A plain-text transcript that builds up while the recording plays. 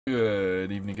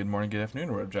Good evening, good morning, good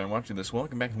afternoon, wherever I'm watching this.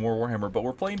 Welcome back to more Warhammer, but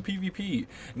we're playing PvP.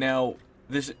 Now,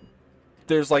 there's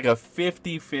like a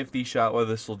 50-50 shot whether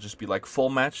this will just be like full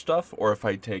match stuff, or if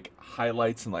I take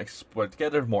highlights and like split it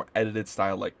together, more edited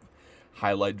style, like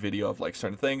highlight video of like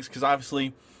certain things. Because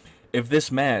obviously, if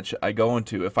this match I go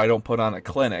into, if I don't put on a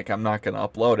clinic, I'm not gonna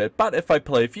upload it. But if I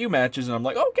play a few matches and I'm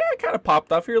like, okay, I kind of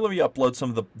popped off here, let me upload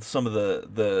some of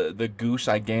the goose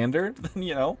I gandered,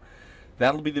 then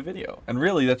that'll be the video. And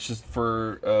really, that's just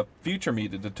for future me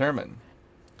to determine.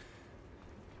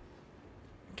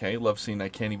 Okay, love seeing I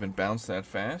can't even bounce that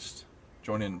fast.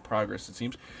 Join in progress, it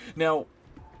seems. Now,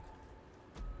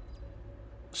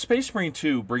 Space Marine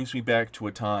 2 brings me back to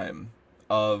a time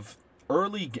of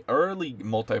early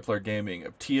multiplayer gaming,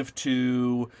 of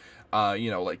TF2,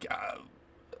 like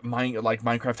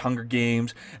Minecraft Hunger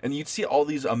Games, and you'd see all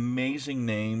these amazing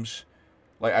names.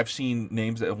 Like, I've seen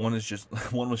names that one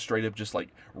was straight up just like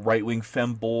right-wing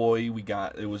femboy.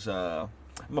 I'm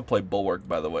gonna play Bulwark,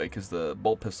 by the way, because the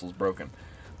bolt pistol's broken.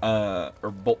 The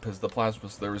plasma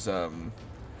pistol. There was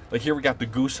like, here we got the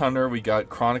Goose Hunter, we got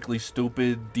Chronically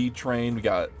Stupid, D-Train, we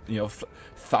got,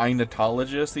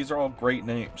 Thynatologist. These are all great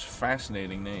names,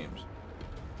 fascinating names.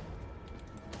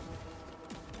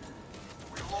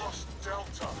 We lost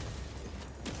Delta.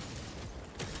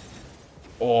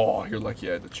 Oh, you're lucky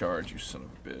I had to charge, you son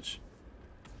of a bitch.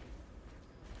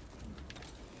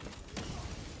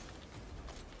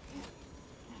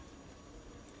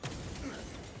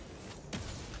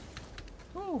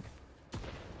 Oh.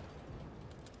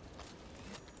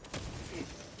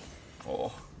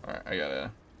 Oh, alright, I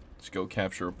gotta just go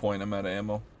capture a point. I'm out of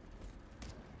ammo.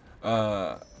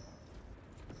 Alright.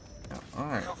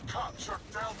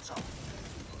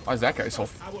 Why is that guy so...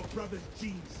 Our brother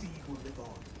GC will live on.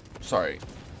 Sorry.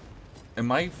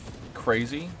 Am I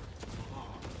crazy?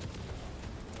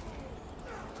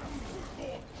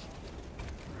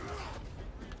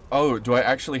 Oh, do I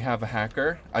actually have a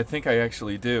hacker? I think I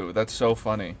actually do. That's so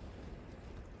funny.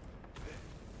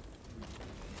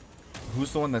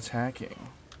 Who's the one that's hacking?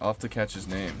 I'll have to catch his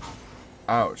name.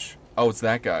 Ouch. Oh, it's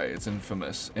that guy. It's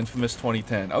Infamous. Infamous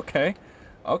 2010. Okay.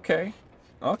 Okay.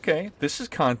 Okay. This is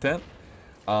content.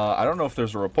 I don't know if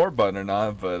there's a report button or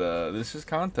not, but this is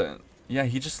content. Yeah,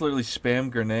 he just literally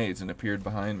spammed grenades and appeared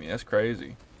behind me. That's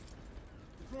crazy.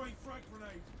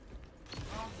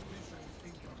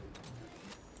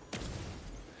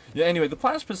 Yeah, anyway, the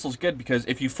plasma pistol's good because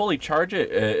if you fully charge it,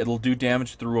 it'll do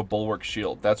damage through a bulwark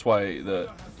shield. That's why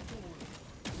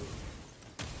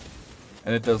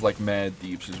and it does like mad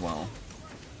deeps as well.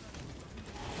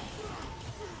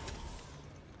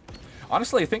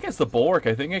 Honestly, I think it's the bulwark.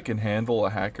 I think it can handle a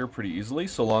hacker pretty easily,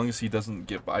 so long as he doesn't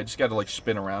get by. I just gotta like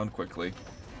spin around quickly.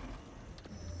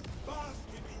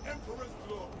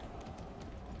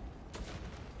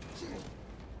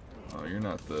 Oh, you're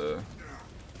not the...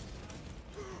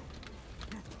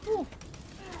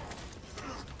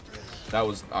 That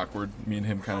was awkward. Me and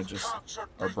him kind of just...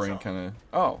 Our brain kind of...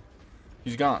 Oh.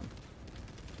 He's gone.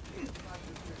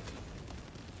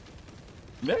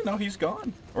 Yeah, no, he's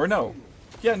gone. Or no.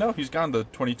 Yeah, no, he's gone, the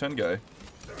 2010 guy.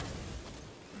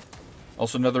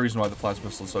 Also, another reason why the plasma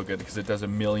pistol is so good, because it does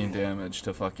 1,000,000 damage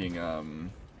to fucking,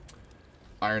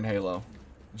 Iron Halo.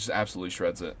 It just absolutely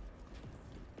shreds it.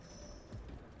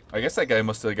 I guess that guy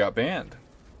must have got banned.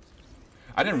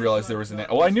 I didn't realize there was an...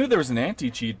 Oh, I knew there was an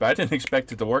anti-cheat, but I didn't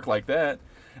expect it to work like that.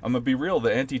 I'm gonna be real,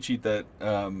 the anti-cheat that,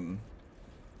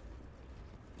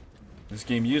 this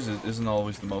game uses isn't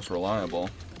always the most reliable.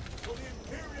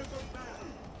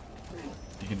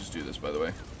 You can just do this, by the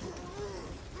way.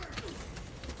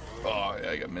 Oh,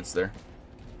 yeah, I got minced there.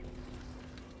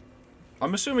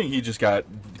 I'm assuming he just got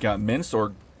minced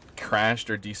or crashed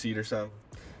or DC'd or something.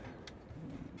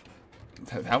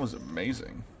 That was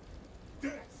amazing.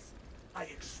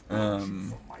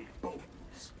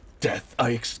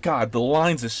 God, the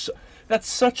lines is so, that's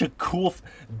such a cool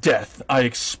death. I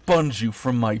expunge you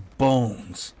from my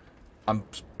bones.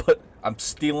 I'm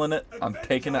stealing it. I'm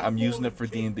taking it. I'm using it for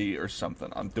D&D or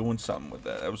something. I'm doing something with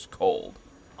that. That was cold.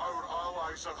 Our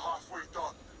allies are halfway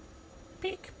done.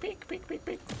 Peek, peek, peek, peek,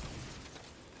 peek.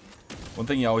 One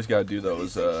thing you always gotta do though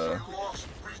is I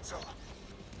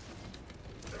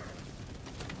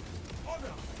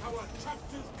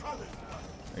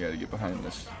gotta get behind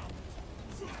this.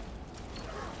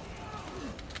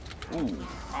 Ooh,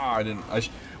 I didn't.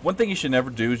 One thing you should never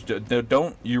do is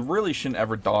you really shouldn't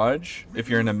ever dodge if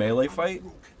you're in a melee fight,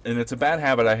 and it's a bad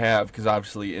habit I have because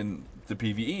obviously in the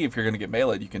PvE, if you're gonna get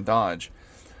meleeed, you can dodge.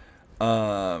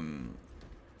 But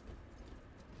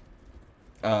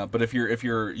if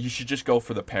you should just go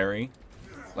for the parry,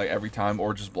 like every time,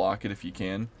 or just block it if you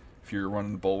can. If you're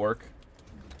running bulwark.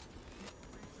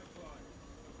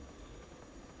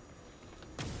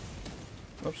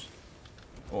 Oops.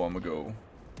 Oh, I'm gonna go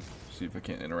see if I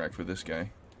can't interact with this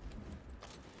guy.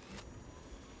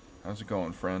 How's it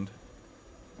going, friend?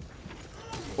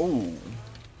 Oh.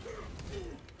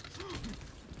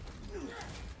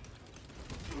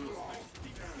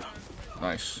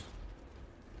 Nice.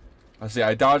 I see,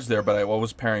 I dodged there, but I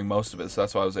was parrying most of it, so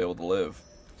that's why I was able to live.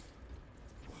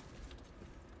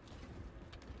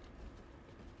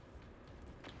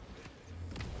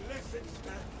 We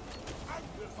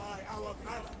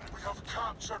have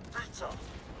captured Beta.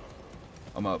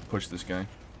 I'm gonna push this guy.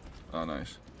 Oh,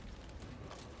 nice.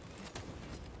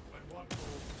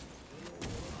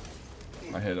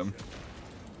 I hit him.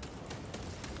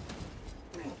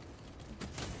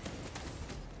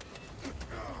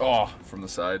 Oh, from the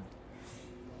side.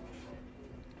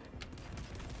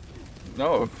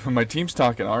 No, my team's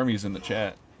talking armies in the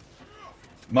chat.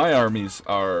 My armies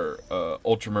are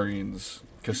Ultramarines,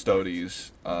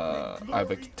 Custodes. I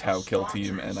have a Tau kill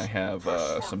team, and I have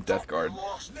some Death Guard.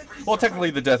 Well,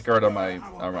 technically the Death Guard are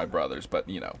my brothers, but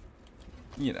you know,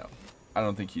 I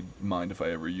don't think he'd mind if I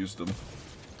ever used them.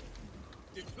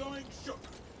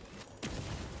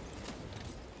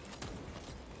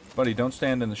 Buddy, don't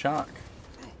stand in the shock.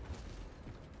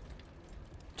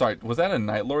 Sorry, was that a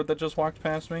Night Lord that just walked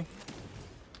past me?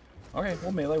 Okay,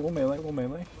 we'll melee, we'll melee, we'll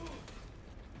melee.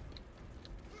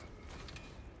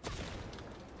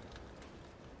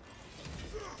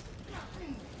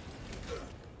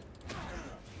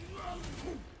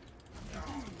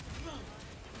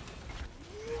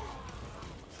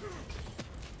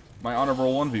 My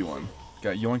honorable 1v1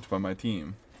 got yoinked by my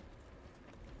team.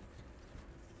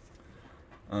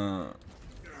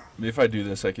 If I do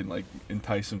this, I can like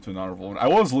entice him to an honorable one. I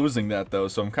was losing that though,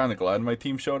 so I'm kind of glad my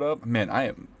team showed up. Man, I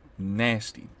am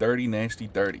nasty, dirty, nasty,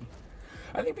 dirty.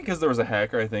 I think because there was a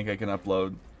hacker, I think I can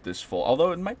upload this full.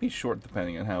 Although it might be short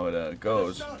depending on how it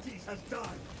goes.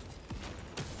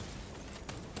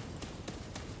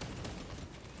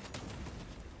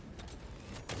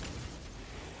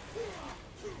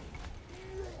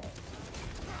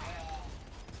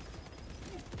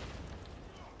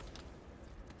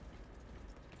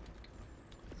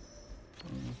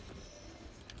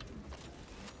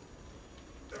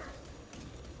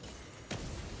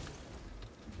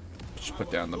 Just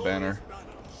put down the banner.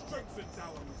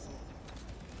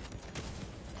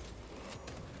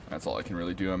 That's all I can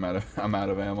really do. I'm out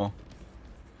of ammo.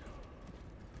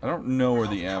 I don't know where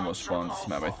the ammo spawns this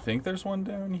map. I think there's one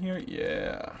down here.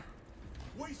 Yeah.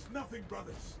 Waste nothing,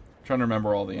 brothers. Trying to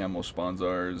remember all the ammo spawns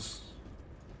are is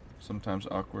sometimes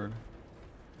awkward.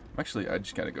 Actually, I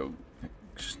just gotta go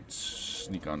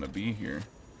sneak on the B here.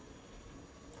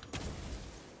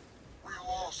 We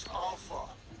lost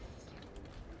Alpha.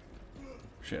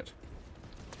 Shit.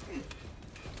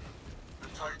 The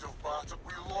tide of battle.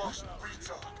 We lost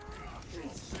Beta.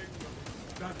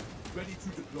 Gunner, ready to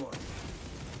deploy.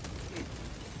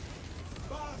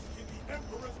 Bask in the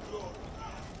Emperor's glory.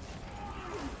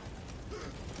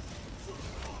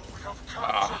 We have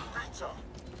captured Beta.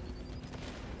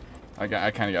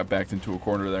 I kind of got backed into a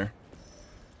corner there.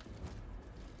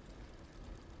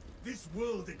 This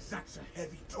world exacts a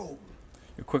heavy toll.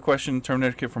 A quick question: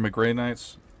 Terminator kit from a Grey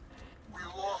Knights. We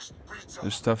lost Beta.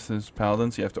 There's stuff that says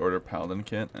Paladins. You have to order a Paladin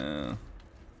kit. The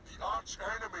arch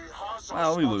enemy has us.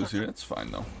 Well, we lose here. It's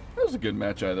fine though. It was a good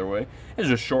match either way. It's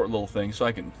a short little thing, so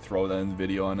I can throw that in the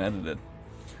video unedited.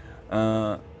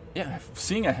 Yeah,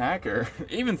 seeing a hacker,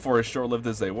 even for as short-lived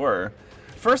as they were,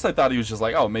 first I thought he was just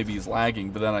like, oh, maybe he's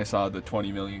lagging, but then I saw the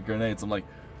 20 million grenades. I'm like,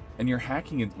 and you're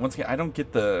hacking, and once again, I don't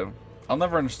get the, I'll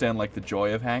never understand, like, the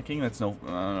joy of hacking. That's no, I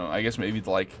don't know, I guess maybe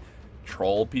to, like,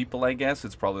 troll people, I guess.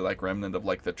 It's probably, like, remnant of,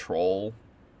 like, the troll,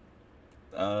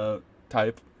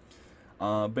 type.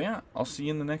 But yeah, I'll see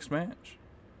you in the next match.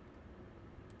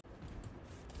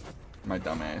 My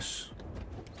dumbass.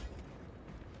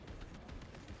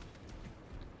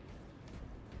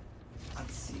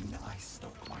 Unseen, I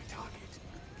stalk my target.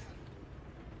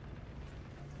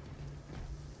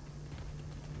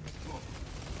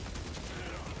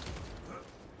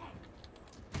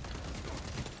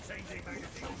 Changing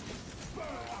magazine.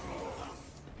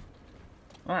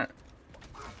 Alright.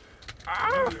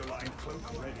 Barrier line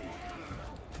cloak ready.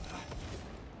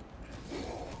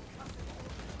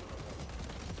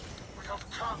 We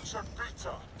have captured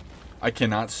Beta. I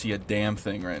cannot see a damn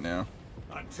thing right now.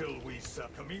 Until we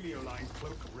Camellia line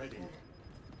cloak ready.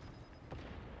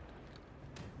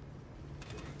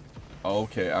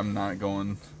 Okay, I'm not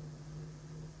going.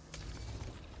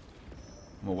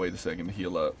 I'm gonna wait a second to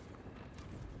heal up.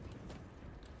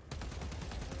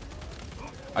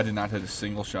 I did not hit a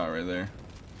single shot right there.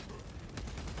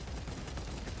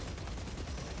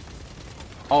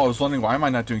 Oh, I was wondering why am I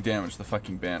not doing damage? The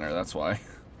fucking banner. That's why.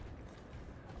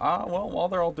 Well, while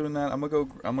they're all doing that, I'm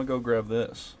gonna go grab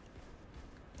this.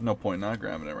 No point not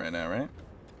grabbing it right now, right?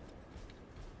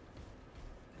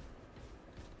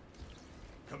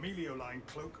 Chameleoline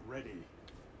cloak ready.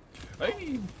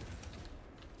 Hey.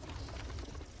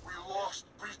 We lost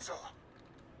Beta.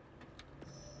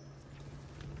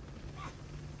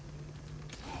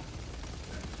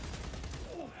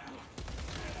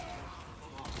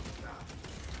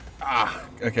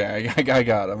 Okay, I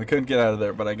got him. I couldn't get out of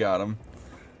there, but I got him.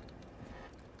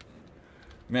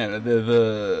 Man,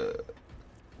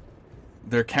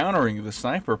 they're countering the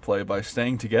sniper play by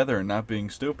staying together and not being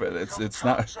stupid. It's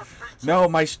not. No,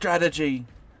 my strategy.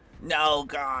 No,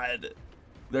 God.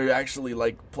 They're actually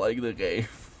like playing the game.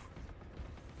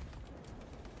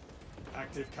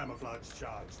 Active camouflage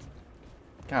charged.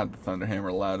 God, the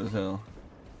Thunderhammer loud as hell.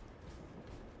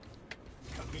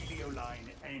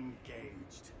 Chameleoline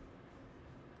engaged.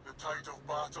 The tide of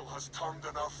battle has turned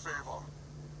in our favor.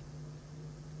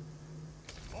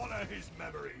 Honor his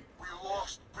memory. We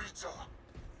lost Beta.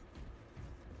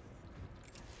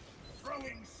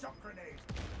 Throwing shock grenade.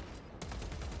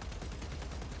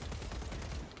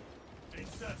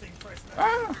 Inserting fresh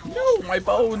memory. No, my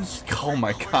bones. Oh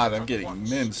my God, I'm getting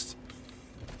minced.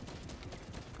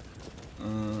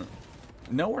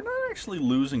 No, we're not actually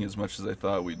losing as much as I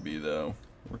thought we'd be, though.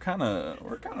 We're kind of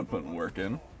putting work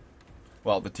in.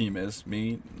 Well, the team is.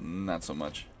 Me, not so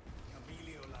much.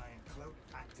 Chameleoline cloak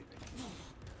activated.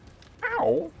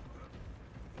 Ow!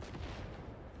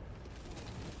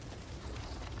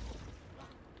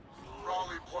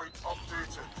 Rally point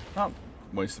updated. Oh,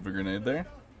 waste of a grenade there.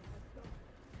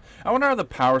 I wonder how the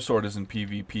power sword is in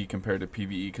PvP compared to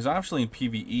PvE, because obviously in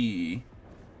PvE,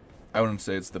 I wouldn't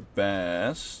say it's the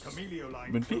best. But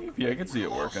in PvP, I could see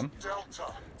it working.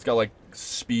 Delta. It's got like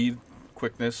speed,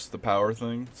 quickness, the power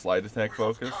thing, slide attack We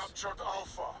have focus. captured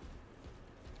Alpha.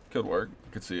 Could work.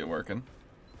 Could see it working.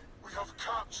 We have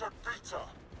captured Beta.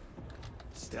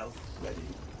 Stealth ready.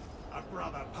 A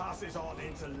brother passes on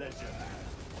into legend.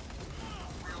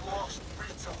 We lost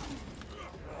Beta.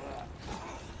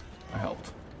 I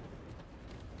helped.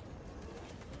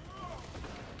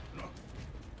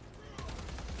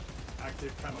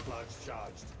 Active camouflage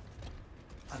charged.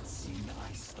 Unseen,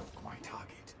 I stalk my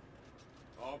target.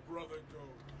 Our brother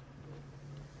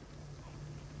goes.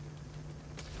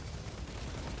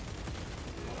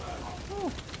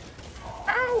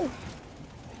 Ow!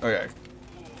 Okay.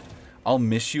 I'll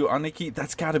miss you, Aniki.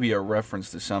 That's got to be a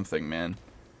reference to something, man.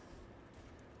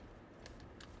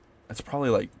 That's probably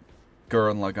like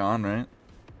Gurren Lagann, right?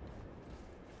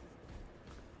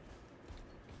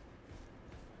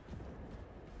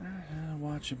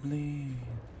 Watch you bleed.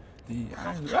 Leave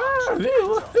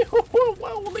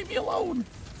me alone.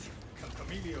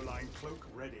 Chameleoline cloak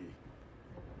ready.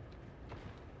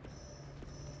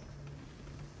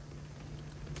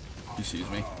 He sees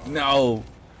me. No!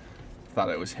 Thought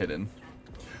I was hidden.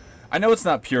 I know it's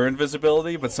not pure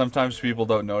invisibility, but sometimes people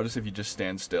don't notice if you just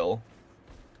stand still.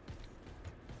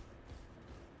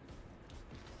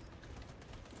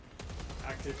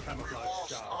 Active We camouflage lost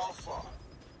charged. Alpha.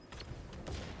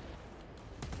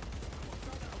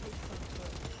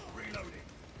 Reloading.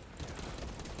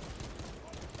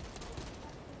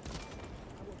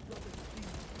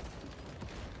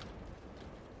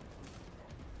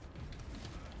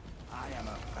 I am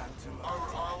a phantom. Our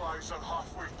allies are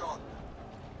halfway done.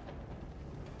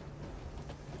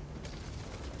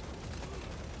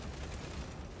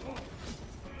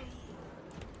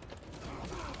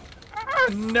 Ah,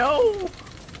 no!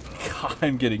 God,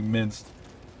 I'm getting minced.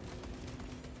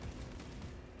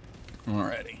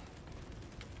 Alrighty.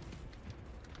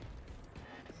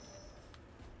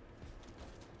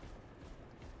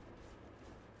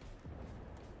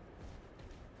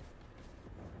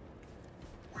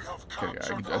 We have Okay,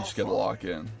 captured I just gotta Alpha. lock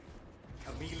in.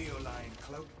 Chameleoline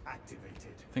cloak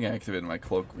activated. I think I activated my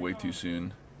cloak way too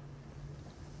soon.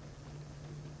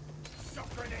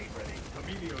 Shock grenade ready.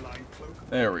 Chameleoline cloak.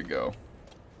 There we go.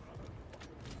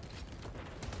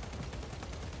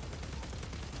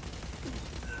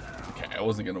 Okay, I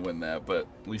wasn't gonna win that, but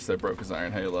at least I broke his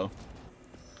Iron Halo.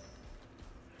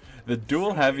 The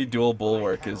dual heavy, dual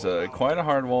bulwark is quite a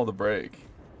hard wall to break.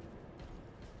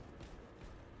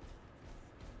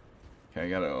 Okay, I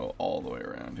gotta go all the way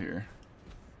around here.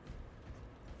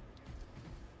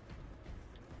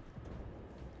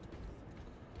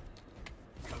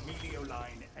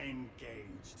 Chameleoline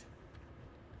engaged.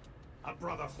 A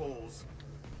brother falls.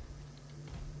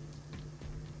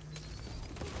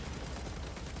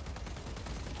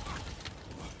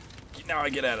 Now I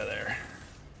get out of there.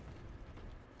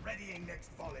 Readying next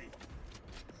volley.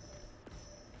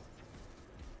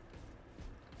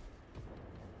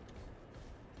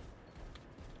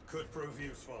 Could prove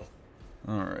useful.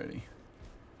 Alrighty.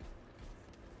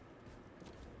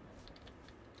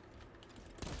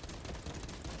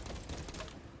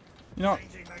 You know what?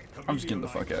 I'm just getting the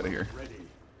fuck out of here. Ready.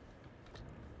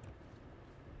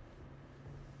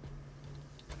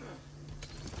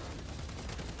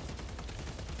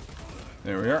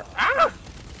 There we are. Ah!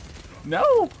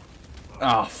 No!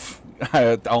 Oh,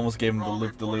 I almost gave him the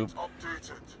loop-de-loop.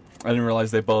 I didn't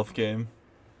realize they both came.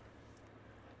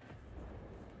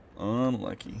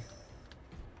 Unlucky.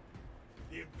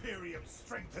 The Imperium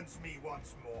strengthens me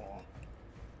once more.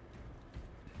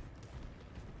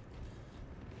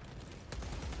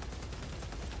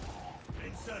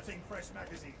 Inserting fresh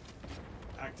magazine.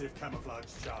 Active camouflage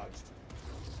charged.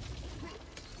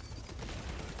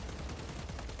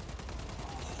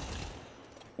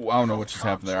 Ooh, I don't know what just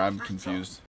happened there. I'm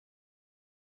confused.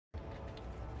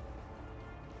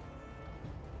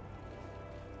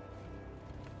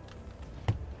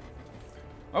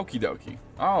 Okie dokie.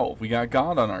 Oh, we got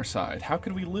God on our side. How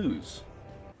could we lose?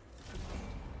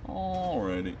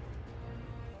 Alrighty.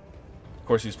 Of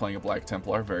course, he's playing a Black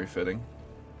Templar. Very fitting.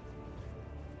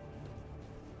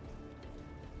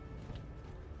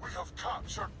 We have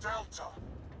captured Delta.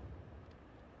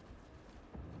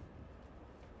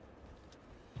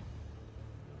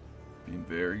 Being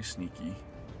very sneaky.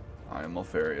 I am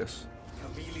Alfarius.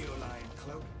 Chameleon line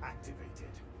cloak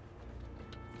activated.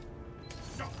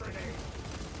 Shock grenade.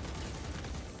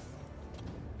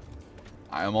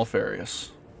 I am Alfarius.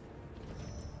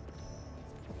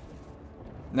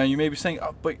 Now you may be saying,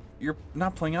 oh, but you're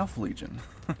not playing Alpha Legion.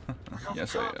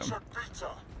 Yes, I am.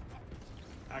 Beta.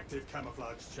 Active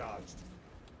camouflage charged.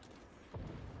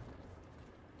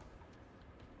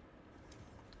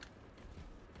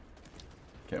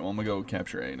 Okay, well, I'm gonna go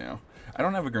capture A now. I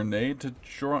don't have a grenade to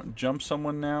jump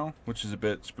someone now, which is a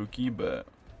bit spooky, but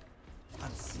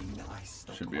Unseen ice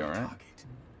should be alright.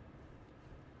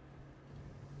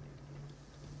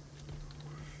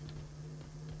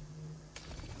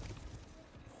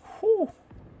 Whew.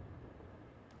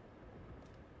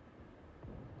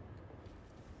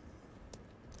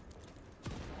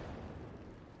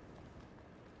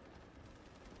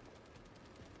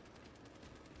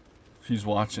 He's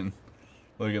watching.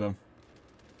 Look at him.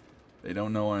 They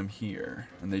don't know I'm here,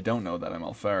 and they don't know that I'm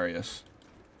Alfarius.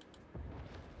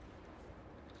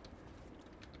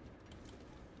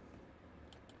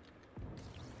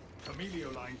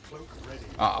 Chameleon line cloak ready.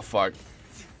 Ah, fuck.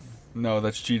 No,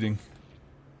 that's cheating.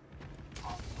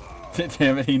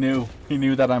 Damn it, he knew. He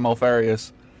knew that I'm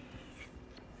Alfarius.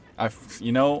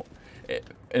 You know,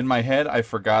 in my head, I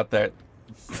forgot that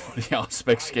the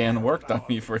Auspex scan worked on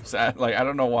me for a sec. Like, I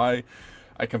don't know why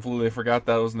I completely forgot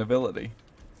that was an ability.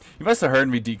 He must have heard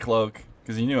me decloak,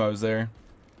 because he knew I was there.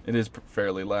 It is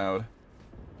fairly loud.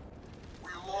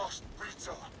 We lost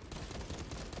Beta.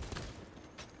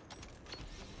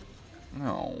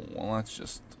 No, well, that's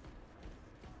just...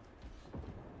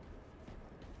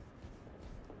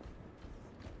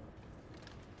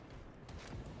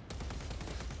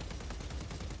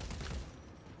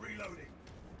 Reloading.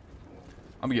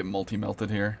 I'm gonna get multi-melted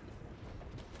here.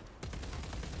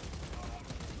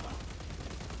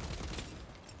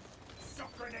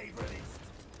 Shock grenade released.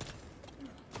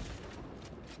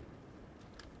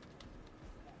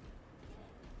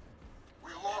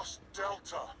 We lost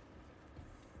Delta.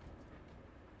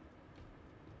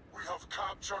 We have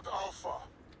captured Alpha.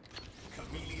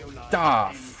 Chameleon line Ah,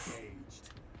 engaged.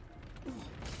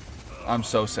 I'm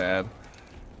so sad.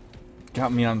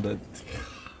 Got me on the...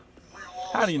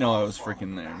 How do you know I was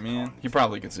freaking there, man? He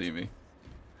probably could see me.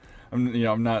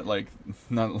 I'm not like...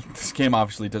 This game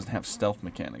obviously doesn't have stealth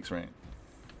mechanics, right?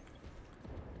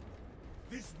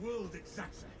 This world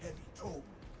exacts a heavy toll.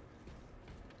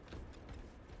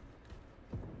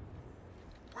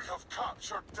 We have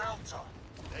captured Delta.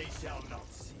 They shall not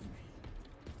see me.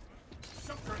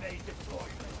 Shock grenade deployed.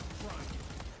 Trying.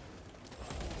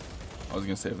 I was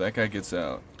gonna say, if that guy gets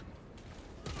out...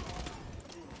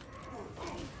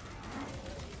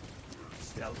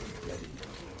 Stealth ready.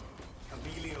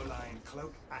 Chameleon line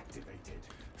cloak activated.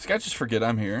 This guy just forget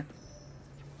I'm here.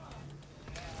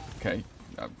 Okay,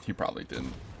 he probably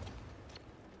didn't.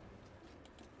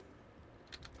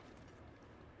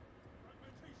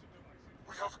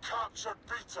 We have captured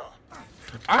Beta.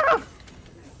 Ah!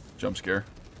 Jump scare.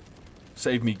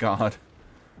 Save me, God.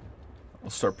 I'll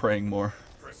start praying more.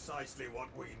 Precisely what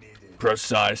we needed.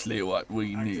 Precisely what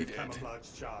we Active needed.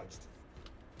 camouflage charged.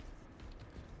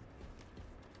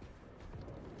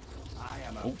 I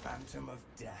am a phantom of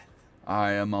death.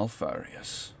 I am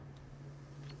Alfarius.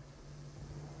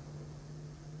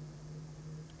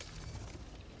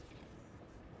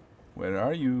 Where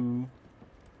are you?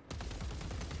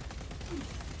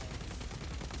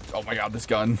 Oh my god, this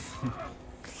gun.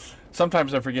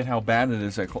 Sometimes I forget how bad it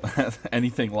is at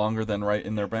anything longer than right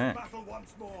in their back. Battle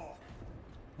once more.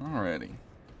 Alrighty.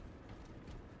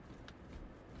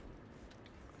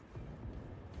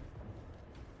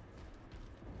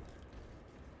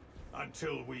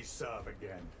 Until we serve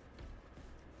again.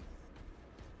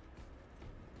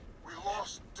 We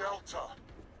lost Delta.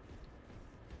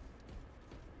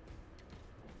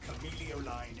 Camilio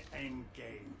line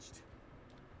engaged.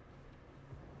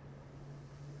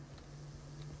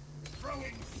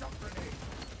 Throwing shock grenade.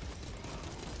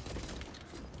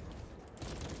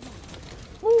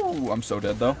 Woo! I'm so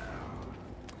dead though.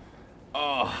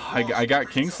 Oh, I got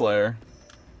Kingslayer.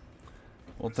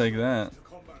 We'll take that.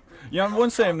 Yeah, I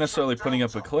wouldn't say I'm necessarily putting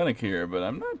up a clinic here, but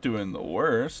I'm not doing the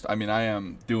worst. I mean, I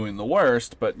am doing the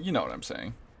worst, but you know what I'm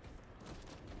saying.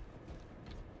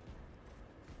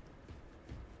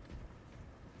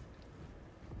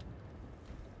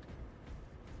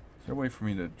 Is there a way for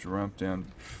me to drop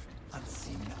down?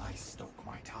 Unseen, I stalk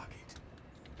my target.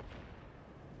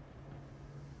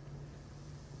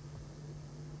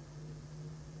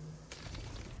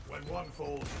 When one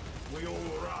falls, we all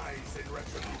rise in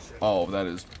retribution. Oh, that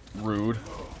is rude.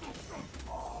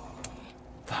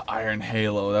 The Iron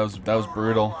Halo, that was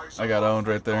brutal. I got owned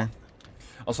right there.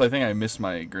 Also, I think I missed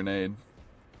my grenade.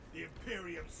 The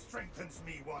Imperium strengthens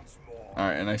me once more.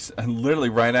 Alright, and literally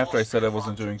right after I said I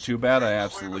wasn't doing too bad, I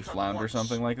absolutely floundered or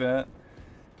something like that.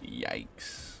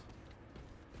 Yikes.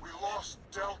 We lost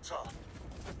Delta.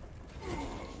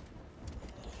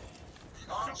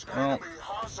 The arch enemy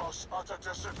has us at a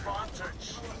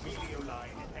disadvantage. Camilio line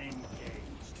engaged.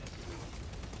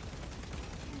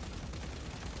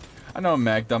 I know I'm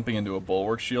mag dumping into a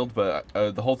bulwark shield, but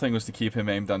the whole thing was to keep him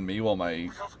aimed on me while my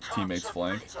teammates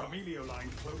flank. Camilio line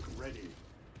cloak ready.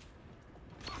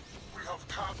 We have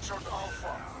captured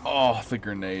Alpha. Oh, the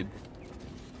grenade.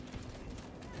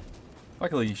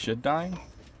 Luckily, he should die.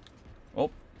 Oh,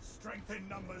 Strength in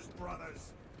numbers,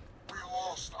 brothers. We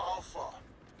lost Alpha.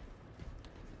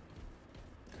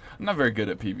 I'm not very good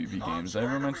at PvP games. Did I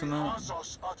ever mention that? Has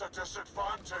us at a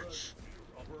disadvantage.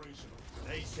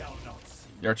 They shall not see.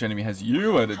 The arch enemy has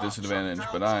you at a disadvantage,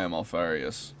 but I am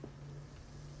Alfarius.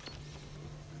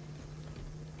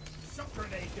 Shock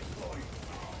grenade deployed.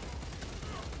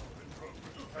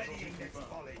 Readying next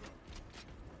volley.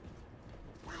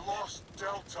 We lost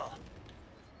Delta.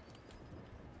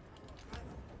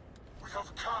 We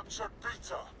have captured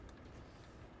Beta.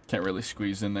 Can't really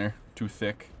squeeze in there. Too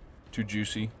thick. Too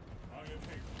juicy.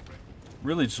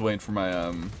 Really just waiting for my,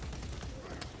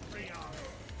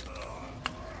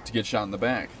 to get shot in the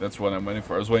back. That's what I'm waiting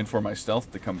for. I was waiting for my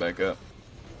stealth to come back up.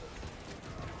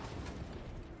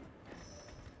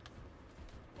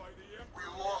 We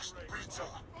lost Beta.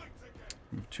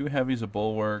 We have 2 heavies, a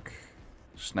bulwark,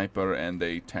 sniper, and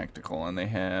a tactical. And they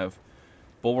have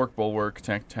bulwark,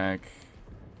 tac,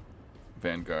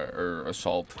 vanguard, or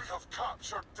assault, We have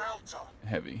captured Delta.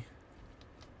 heavy.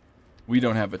 We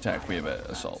don't have attack, we have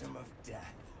assault. Phantom of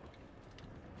death.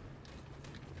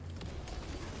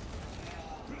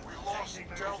 We lost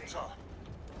Delta.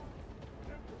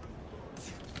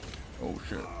 Oh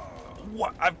shit.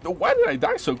 What? Why did I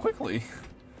die so quickly? I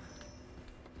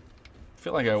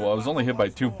feel like I was only hit by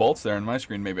 2 bolts there on my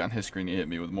screen. Maybe on his screen he hit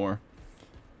me with more.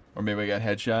 Or maybe I got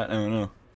headshot. I don't know.